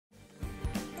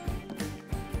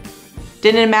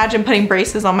Didn't imagine putting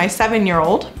braces on my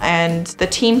 7-year-old, and the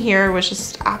team here was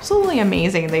just absolutely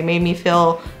amazing. They made me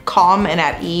feel calm and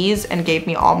at ease and gave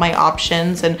me all my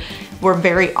options and were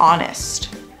very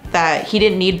honest that he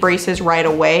didn't need braces right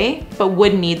away, but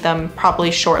would need them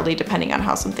probably shortly depending on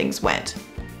how some things went.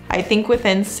 I think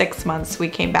within 6 months we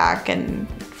came back and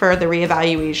for the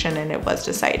reevaluation, and it was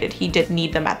decided he did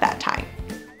need them at that time.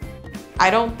 I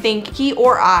don't think he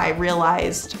or I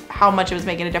realized how much it was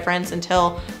making a difference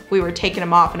until we were taking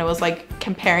them off, and it was like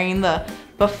comparing the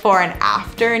before and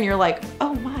after, and you're like,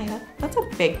 oh my, that's a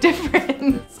big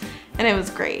difference. And it was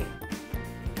great.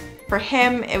 For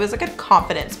him, it was like a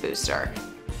confidence booster.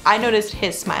 I noticed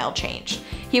his smile change.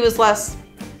 He was less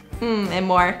and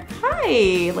more,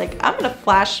 hi, like I'm gonna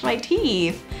flash my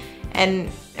teeth. And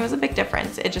it was a big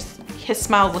difference. His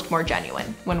smile looked more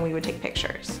genuine when we would take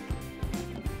pictures.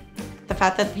 The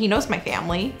fact that he knows my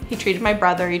family, he treated my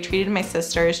brother, he treated my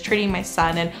sisters, treating my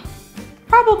son, and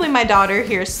probably my daughter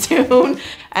here soon.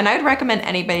 And I'd recommend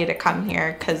anybody to come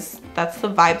here because that's the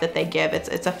vibe that they give.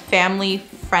 It's a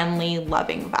family-friendly,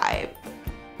 loving vibe.